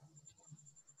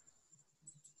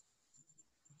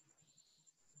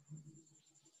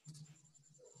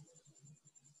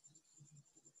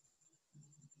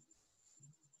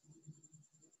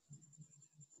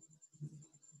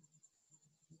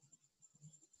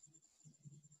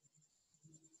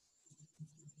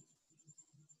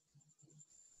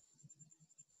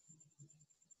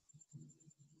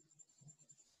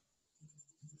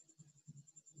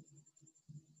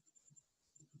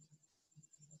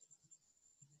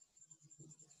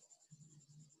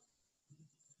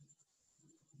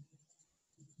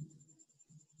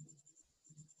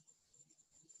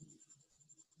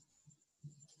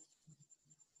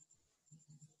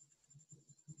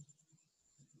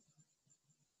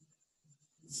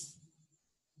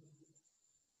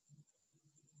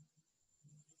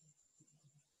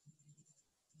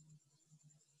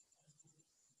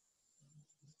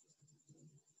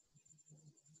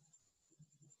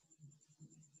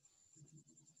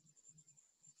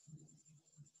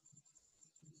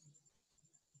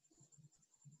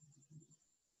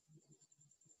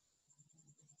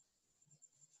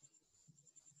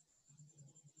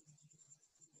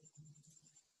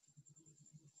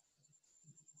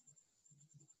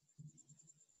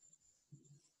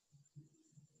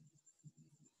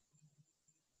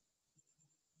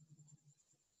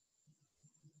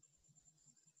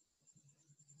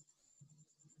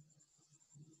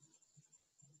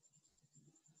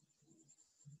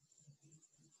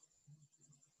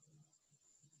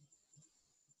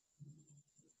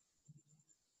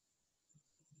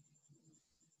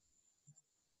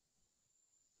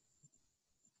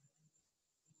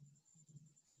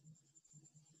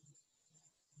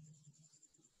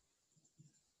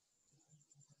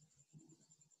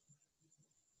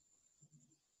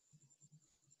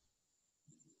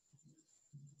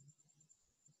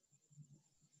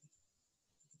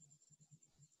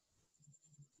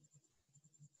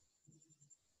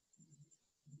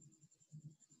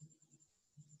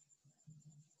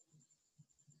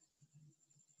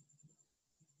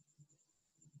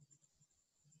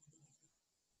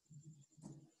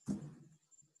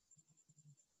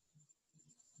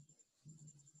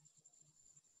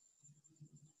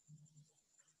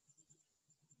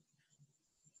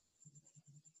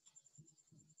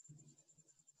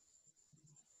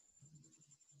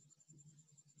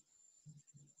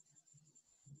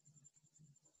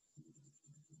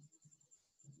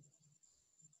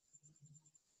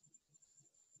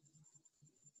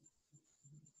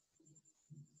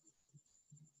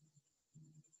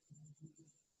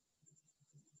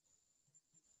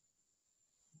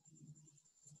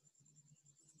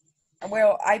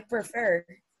 Well, I prefer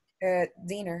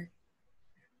dinner.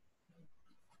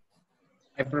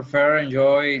 I prefer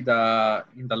enjoy the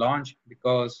in the lunch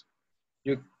because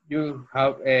you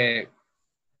have a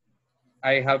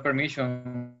I have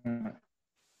permission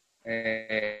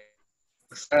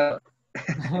excel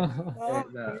Oh,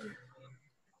 the,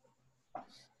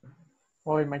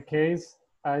 Well, in my case,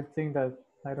 I think that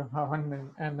I don't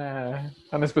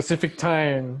have a specific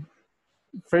time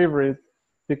favorite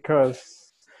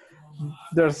because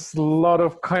there's a lot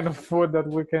of kind of food that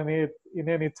we can eat in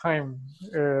any time,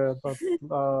 but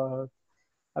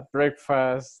at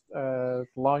breakfast,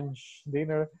 lunch,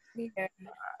 dinner. yeah.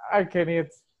 I can eat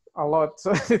a lot,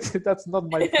 so that's not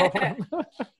my problem.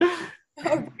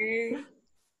 Okay.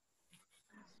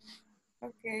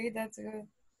 Okay, that's good.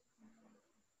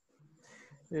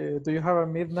 Do you have a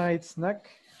midnight snack?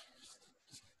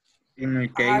 in my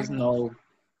I case no.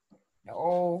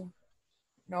 no,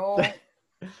 no.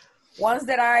 Once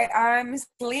that I'm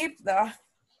asleep,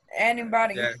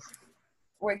 anybody Yes,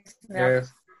 wakes me up.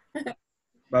 yes.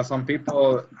 But some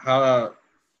people have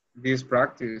this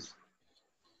practice.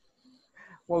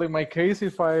 Well, in my case,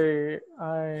 if I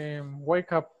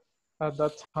wake up at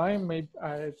that time, maybe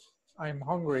I'm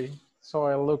hungry, so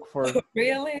I look for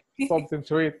Really? something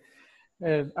to eat.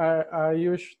 And I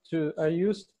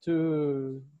used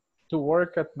to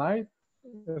work at night,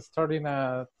 starting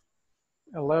at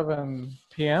 11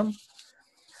 p.m.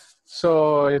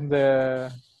 So in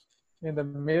the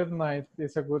midnight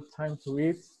is a good time to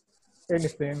eat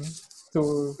anything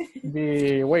to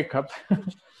be wake up,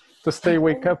 to stay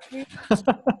wake up. Okay.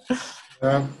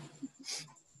 Um,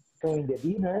 So in the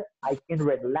dinner, I can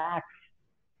relax.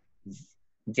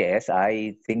 Yes,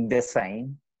 I think the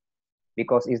same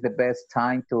because it's the best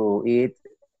time to eat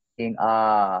in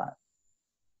a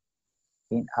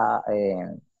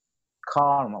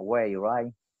calm way, right?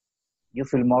 You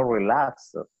feel more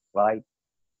relaxed, right?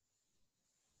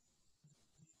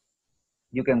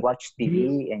 You can watch You,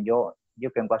 TV and you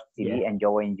can watch yes, TV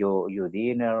enjoying your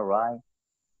dinner, right?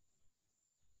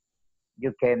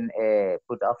 You can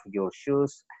put off your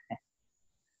shoes.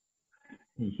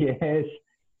 yes.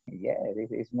 Yeah,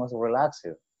 it's most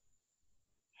relaxing.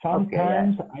 Okay,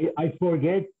 Sometimes I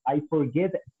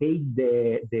forget take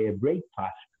the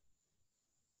breakfast.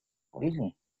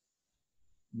 really.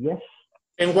 Yes,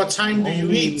 and what time do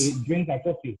you eat? only drink a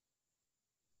coffee.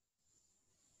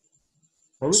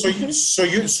 Sorry, So you, teacher? so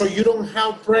you, so you don't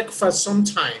have breakfast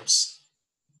sometimes.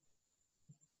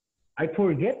 I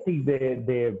forget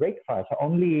the breakfast.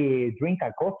 Only drink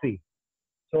a coffee.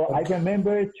 So I Okay.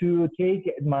 remember to take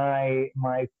my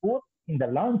food in the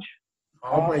lunch.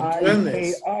 Oh my I say,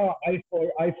 goodness. oh,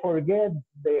 I forget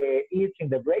the eat in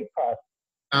the breakfast.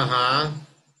 Uh-huh.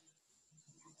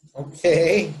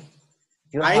 Okay.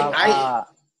 You I have I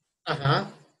uh-huh.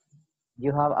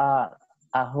 you have a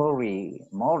hurry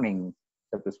morning,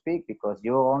 so to speak, because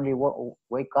you only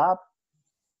wake up,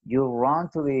 you run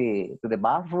to the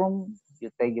bathroom, you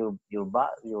take your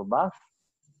bath,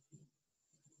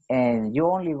 and you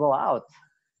only go out.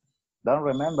 Don't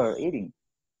remember eating.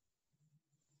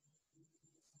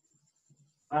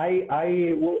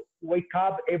 I wake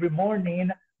up every morning,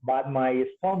 but my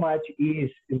stomach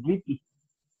is sleepy.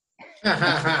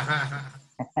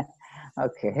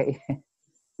 Okay.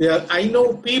 Yeah, I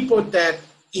know people that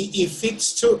if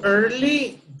it's too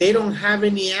early, they don't have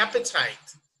any appetite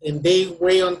and they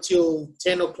wait until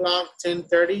 10 o'clock,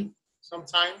 10:30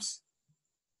 sometimes.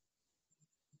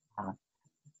 Uh,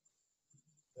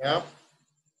 Yeah.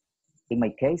 in my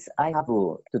case, I have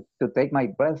to take my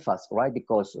breakfast, right?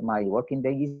 Because my working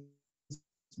day is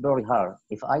very hard.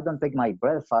 If I don't take my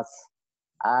breakfast,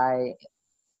 I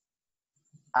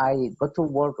I go to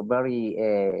work very,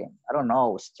 I don't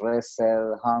know, stressed,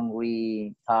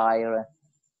 hungry, tired.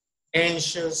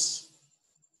 Anxious.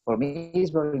 For me, it's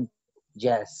very,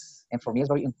 yes. And for me, it's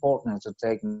very important to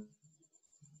take my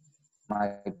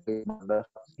breakfast.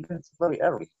 Even it's very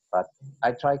early, but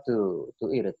I try to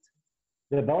eat it.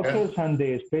 The Yeah. doctors and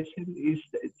the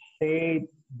specialists say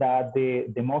that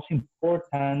the most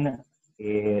important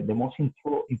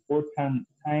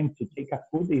time to take a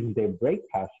food is the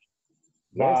breakfast.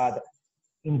 Yes, But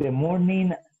in the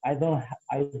morning, I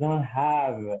don't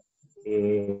have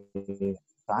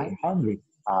time. hungry.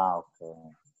 Okay.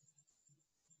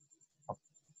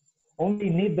 Only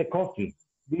need the coffee.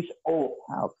 This all.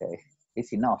 Okay.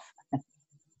 It's enough.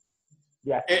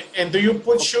 Yeah. And do you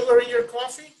put sugar in your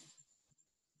coffee?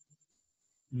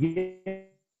 Yes.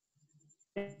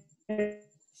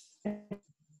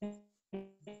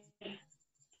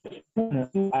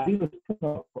 A little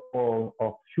spoon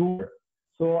of sugar.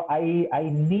 So I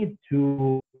need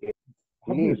to,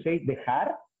 how do you Believe. say,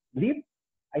 dejar? live.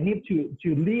 I need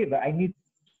to live. I need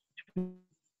to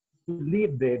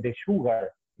leave the sugar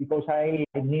because I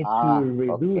need to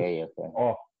reduce okay, okay,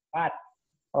 of fat.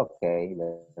 okay.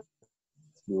 That's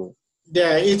good.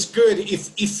 Yeah, it's good.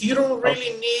 If you don't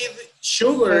really need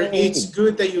sugar, it's Okay.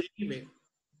 good that you leave it.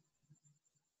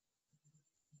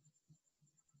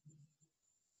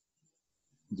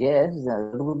 Yes,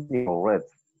 that would be correct.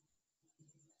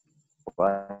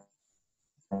 Right?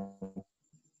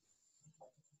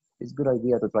 It's a good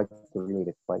idea to try to leave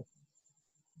it, right?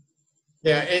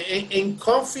 Yeah, and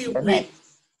coffee The next.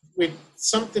 with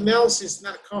something else is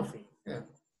not coffee. Yeah.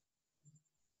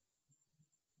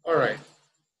 All right.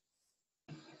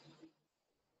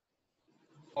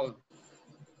 Oh,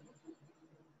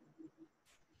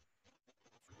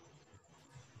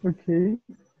 Okay.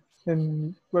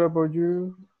 And what about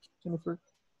you, Jennifer?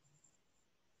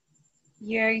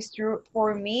 Yeah, it's true.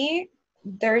 For me,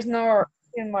 there's no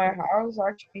in my house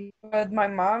actually, but my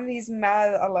mom is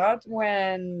mad a lot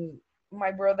when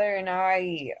my brother and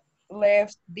I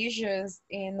left dishes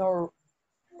in our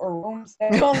rooms.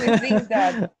 That's the only things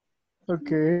that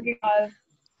Okay. we have,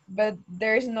 but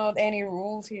there's not any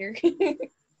rules here.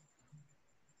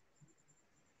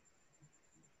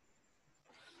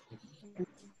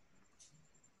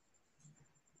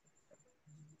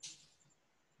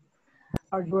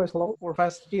 Are you a slow or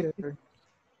fast eater?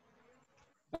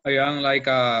 I am like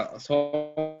a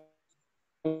soldier,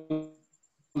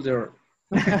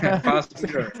 fast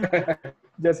eater.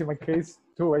 Yes, in my case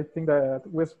too. I think that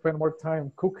we spend more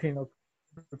time cooking or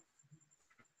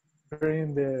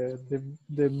preparing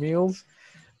the meals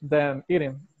than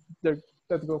eating.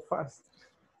 That go fast.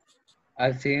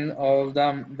 I think all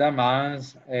the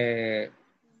mans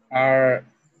are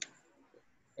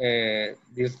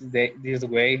this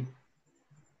way.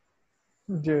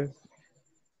 Yes.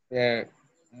 Yeah,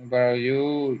 but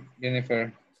you,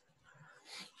 Jennifer.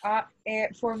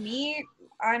 For me,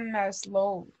 I'm a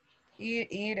slow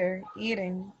eater,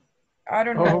 eating. I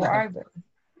don't know Oh, why, but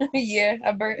yeah,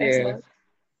 a very Yes, slow.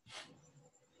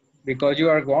 because you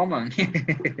are woman.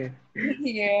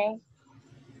 Yeah.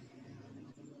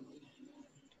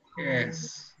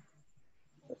 Yes.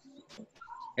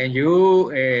 And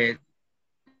you,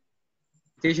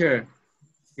 teacher,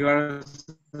 you are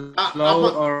I'm slow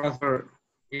a, or fast for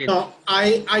it? no,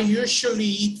 I usually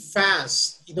eat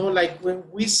fast. You know, like when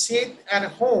we sit at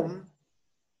home,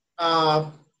 uh,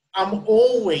 I'm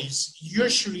always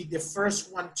usually the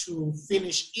first one to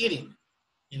finish eating.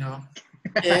 You know,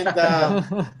 and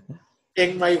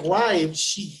and my wife,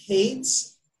 she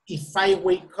hates if I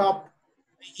wake up,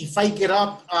 if I get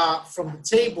up from the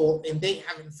table and they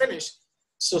haven't finished.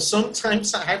 So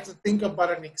sometimes I have to think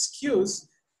about an excuse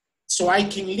so I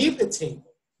can leave the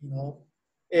table, you know.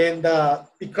 And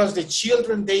because the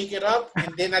children, they get up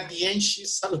and then at the end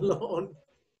she's alone.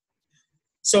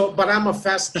 So, but I'm a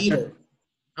fast eater.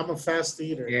 I'm a fast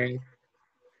eater. Yeah.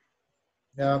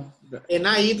 Yeah. And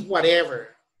I eat whatever.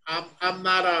 I'm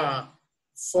not a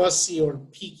fussy or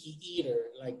picky eater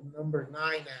like number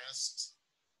nine asked.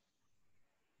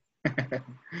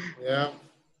 Yeah.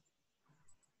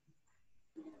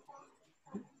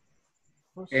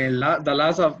 And the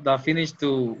last of the finish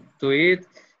to eat,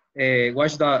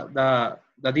 wash the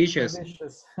the dishes.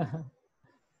 dishes.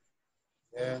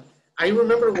 Yeah. I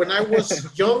remember when I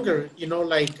was younger, you know,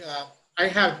 like I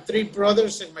have three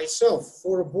brothers and myself,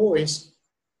 four boys.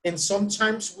 And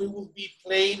sometimes we will be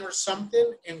playing or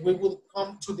something and we will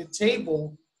come to the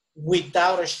table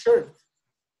without a shirt.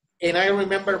 And I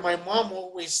remember my mom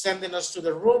always sending us to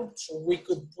the room so we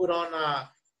could put on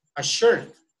a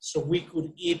shirt so we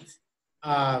could eat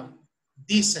uh,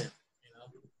 decent, you know.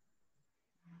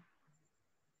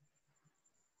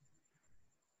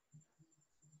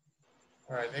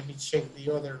 All right, let me check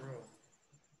the other room.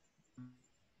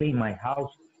 In my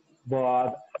house,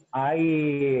 but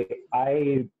I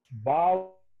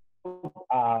bought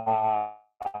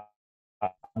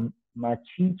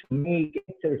machine to make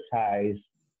exercise.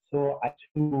 So I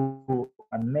to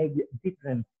make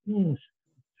different things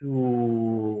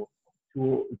to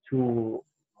to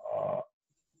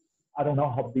I don't know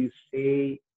how they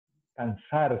say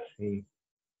cansarse.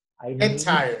 I Get need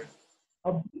tired.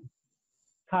 a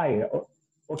tire.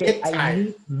 Okay, Get I tired.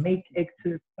 need make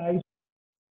exercise.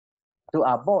 To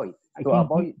avoid, I to can keep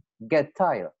avoid get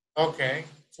tired. Okay.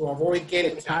 To avoid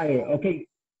getting tired. tire. Okay,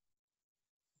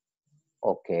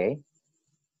 Okay.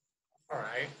 All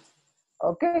right.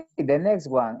 Okay, the next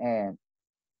one.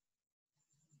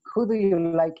 Who do you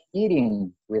like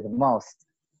eating with most?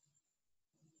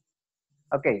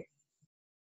 Okay,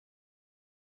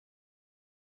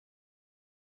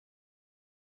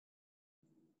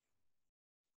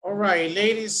 All right,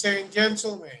 ladies and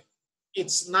gentlemen,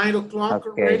 it's 9 o'clock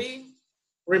Okay. already.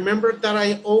 Remember that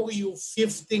I owe you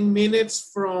 15 minutes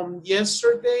from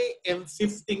yesterday and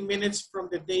 15 minutes from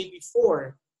the day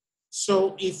before.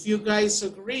 So if you guys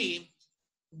agree,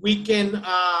 we can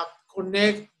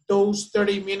connect those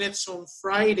 30 minutes on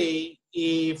Friday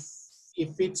if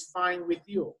it's fine with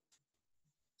you.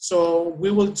 So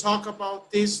we will talk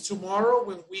about this tomorrow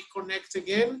when we connect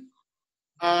again.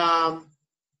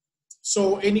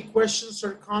 So any questions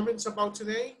or comments about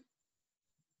today?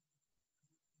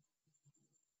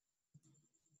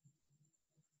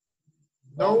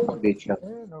 No? No, teacher.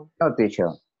 No. No, teacher.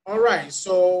 All right,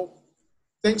 so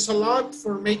thanks a lot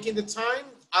for making the time.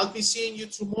 I'll be seeing you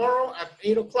tomorrow at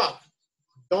 8 o'clock.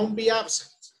 Don't be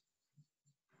absent.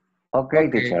 Okay,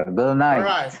 Okay. teacher. Good All night.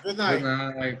 right, good night. Good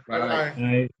night. Bye. Bye-bye.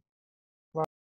 Nice.